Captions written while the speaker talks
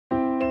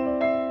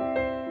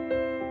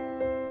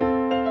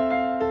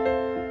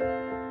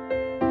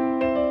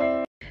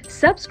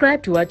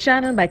Subscribe to our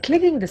channel by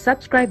clicking the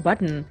subscribe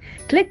button.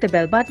 Click the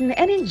bell button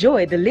and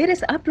enjoy the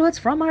latest uploads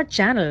from our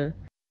channel.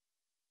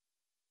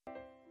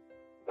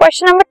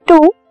 Question number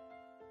 2.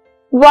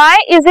 Why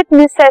is it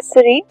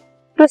necessary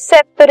to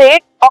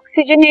separate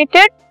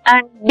oxygenated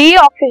and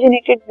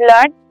deoxygenated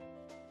blood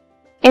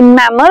in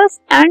mammals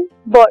and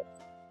birds?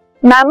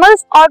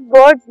 Mammals और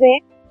birds में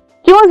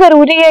क्यों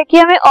जरूरी है कि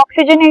हमें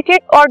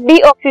oxygenated और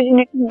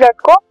deoxygenated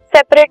blood को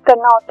separate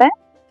करना होता है?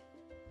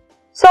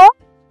 सो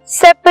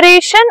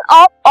separation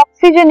of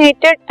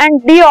oxygenated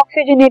and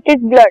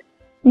deoxygenated blood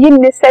ये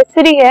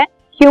नेसेसरी है.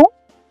 क्यों?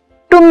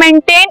 To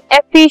maintain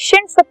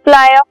efficient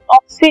supply of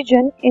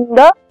oxygen in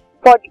the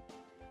body.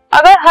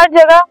 अगर हर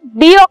जगह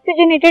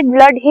डीऑक्सीजनेटेड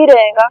ब्लड ही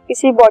रहेगा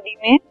किसी बॉडी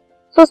में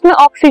तो उसमें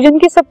ऑक्सीजन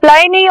की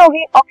सप्लाई नहीं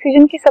होगी.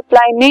 ऑक्सीजन की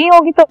सप्लाई नहीं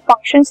होगी तो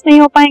फंक्शंस नहीं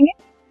हो पाएंगे.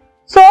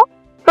 सो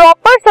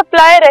प्रॉपर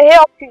सप्लाई रहे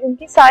ऑक्सीजन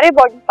की सारे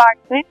बॉडी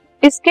पार्ट्स में,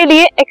 इसके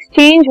लिए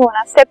एक्सचेंज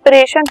होना,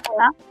 सेपरेशन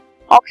होना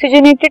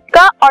ऑक्सीजनेटेड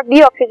का और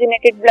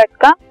डीऑक्सीजनेटेड ब्लड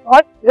का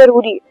बहुत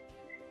जरूरी है.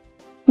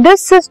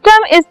 This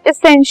system is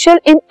essential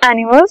in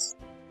animals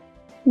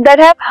that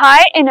have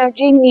high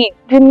energy need.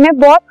 जिनमें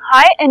बहुत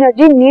हाई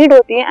एनर्जी नीड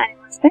होती है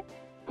एनिमल्स में,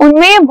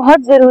 उनमें ये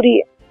बहुत जरूरी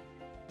है.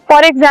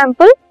 For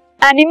example,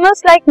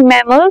 animals like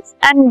mammals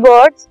and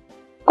birds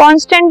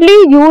constantly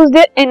use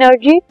their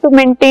energy to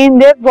maintain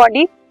their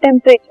body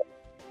temperature.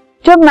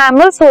 जो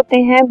मैमल्स होते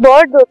हैं,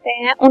 बर्ड्स होते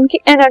हैं, उनकी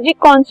एनर्जी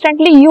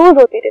कॉन्स्टेंटली यूज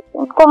होती रहती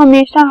है. उनको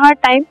हमेशा हर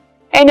टाइम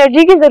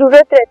एनर्जी की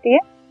जरूरत रहती है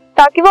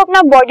ताकि वो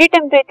अपना बॉडी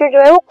टेम्परेचर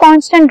जो है वो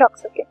कांस्टेंट रख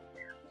सके.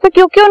 तो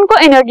क्योंकि उनको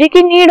एनर्जी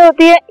की नीड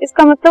होती है,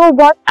 इसका मतलब वो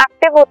बहुत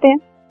एक्टिव होते हैं.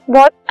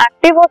 बहुत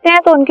एक्टिव होते हैं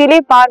तो उनके लिए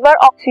बार बार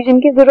ऑक्सीजन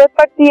की जरूरत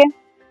पड़ती है.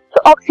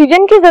 तो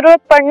ऑक्सीजन की जरूरत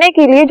पड़ने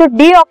के लिए जो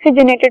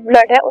डीऑक्सीजनेटेड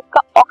ब्लड है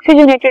उसका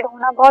ऑक्सीजनेटेड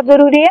होना बहुत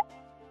जरूरी है.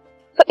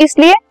 तो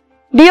इसलिए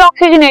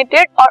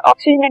डीऑक्सीजनेटेड और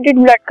ऑक्सीजनेटेड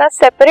ब्लड का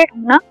सेपरेट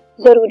होना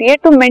जरूरी है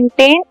to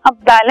maintain a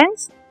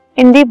balance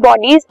in the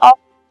bodies of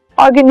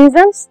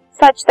organisms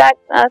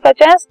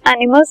such as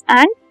animals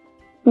and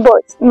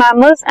birds,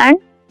 mammals and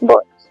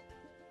birds.